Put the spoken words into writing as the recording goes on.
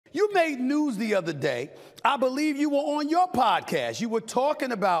You made news the other day. I believe you were on your podcast. You were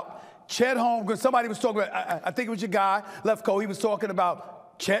talking about Chet Holmgren. Somebody was talking about, I think it was your guy, Lefko. He was talking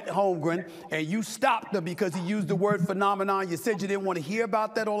about Chet Holmgren, and you stopped him because he used the word phenomenon. You said you didn't want to hear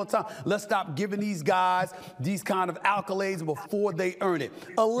about that all the time. Let's stop giving these guys these kind of accolades before they earn it.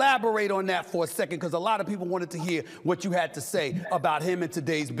 Elaborate on that for a second, because a lot of people wanted to hear what you had to say about him and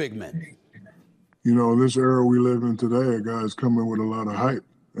today's big men. You know, this era we live in today, a guy's coming with a lot of hype.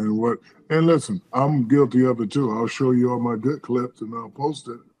 And listen, I'm guilty of it too. I'll show you all my good clips and I'll post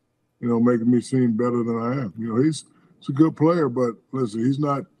it, you know, making me seem better than I am. You know, he's a good player, but listen, he's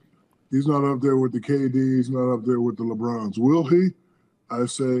not up there with the KD, he's not up there with the LeBrons. Will he? I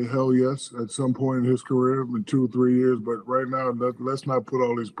say hell yes at some point in his career, in 2 or 3 years, but right now, let's not put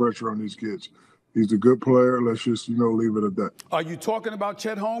all this pressure on these kids. He's a good player. Let's just, you know, leave it at that. Are you talking about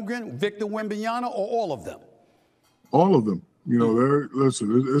Chet Holmgren, Victor Wembanyama, or all of them? All of them. You know,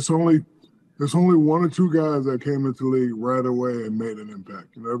 listen, it's only 1 or 2 guys that came into the league right away and made an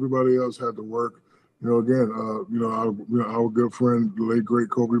impact. You know, everybody else had to work. You know, again, our good friend, the late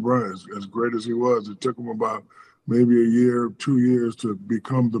great Kobe Bryant, as great as he was, it took him about maybe a year, 2 years to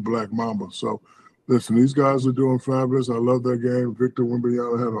become the Black Mamba. So, listen, these guys are doing fabulous. I love that game. Victor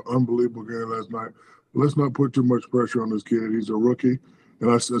Wembanyama had an unbelievable game last night. But let's not put too much pressure on this kid. He's a rookie. And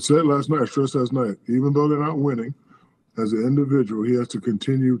I said last night, I stressed last night, even though they're not winning, as an individual, he has to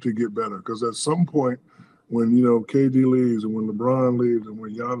continue to get better. Because at some point, when, you know, KD leaves and when LeBron leaves and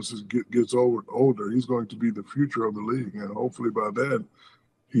when Giannis gets older, he's going to be the future of the league. And hopefully by then,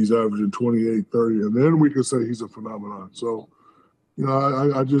 he's averaging 28, 30. And then we can say he's a phenomenon. So, you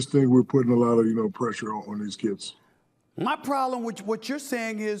know, I just think we're putting a lot of, you know, pressure on these kids. My problem with what you're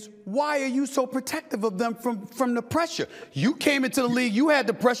saying is, why are you so protective of them from the pressure? You came into the league, you had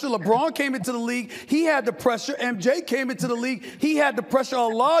the pressure. LeBron came into the league, he had the pressure. MJ came into the league, he had the pressure.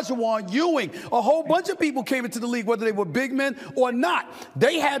 Olajuwon, Ewing, a whole bunch of people came into the league, whether they were big men or not.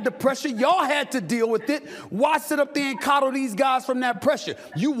 They had the pressure. Y'all had to deal with it. Why sit up there and coddle these guys from that pressure?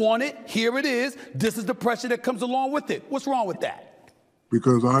 You want it, here it is. This is the pressure that comes along with it. What's wrong with that?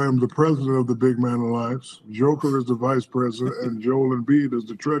 Because I am the president of the Big Man Alliance. Joker is the vice president, and Joel Embiid is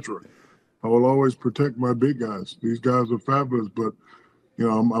the treasurer. I will always protect my big guys. These guys are fabulous, but you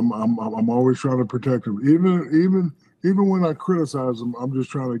know I'm always trying to protect them. Even when I criticize them, I'm just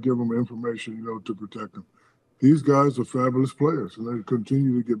trying to give them information, you know, to protect them. These guys are fabulous players, and they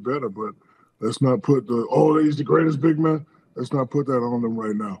continue to get better. But let's not put he's the greatest big man. Let's not put that on them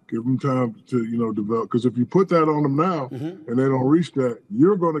right now. Give them time to, you know, develop. Because if you put that on them now and they don't reach that,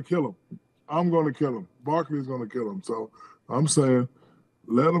 you're going to kill them. I'm going to kill them. Barkley's going to kill them. So I'm saying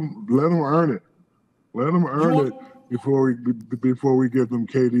let them earn it. Let them earn it before we give them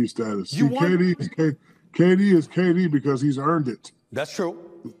KD status. KD is KD because he's earned it. That's true.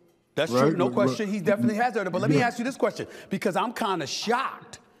 That's right? True. No question. He definitely has earned it. But let me ask you this question, because I'm kind of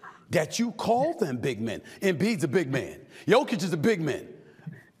shocked that you call them big men. Embiid's a big man. Jokic is a big man.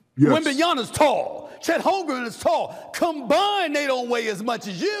 Yes. Wembanyama's tall. Chet Holmgren is tall. Combined, they don't weigh as much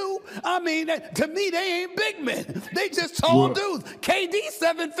as you. I mean, to me, they ain't big men. They just tall dudes. KD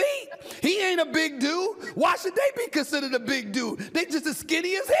 7 feet. He ain't a big dude. Why should they be considered a big dude? They just as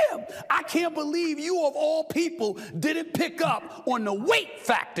skinny as him. I can't believe you, of all people, didn't pick up on the weight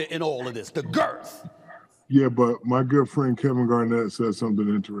factor in all of this, the girth. Yeah, but my good friend Kevin Garnett said something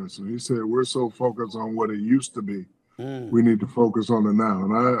interesting. He said, we're so focused on what it used to be. We need to focus on it now.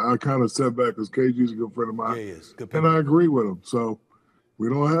 And I kind of sat back because KG's a good friend of mine. Yeah, he is. Good and I agree with him. So we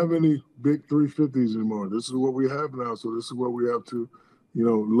don't have any big 350s anymore. This is what we have now. So this is what we have to, you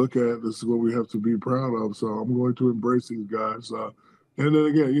know, look at. This is what we have to be proud of. So I'm going to embrace these guys. And then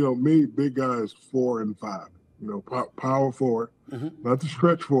again, you know, me, big guys 4 and 5. You know, power forward, not the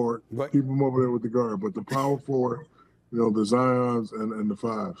stretch forward, keep them over there with the guard, but the power forward, you know, the Zions and the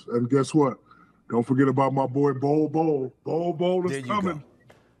 5s. And guess what? Don't forget about my boy Bol Bol. Bol Bol is coming.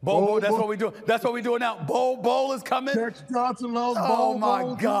 Bol, that's what we do. That's what we doing now. Bol is coming. Tex Johnson loves Bol. Oh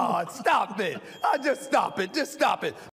my God! Stop it! Just stop it. Just stop it.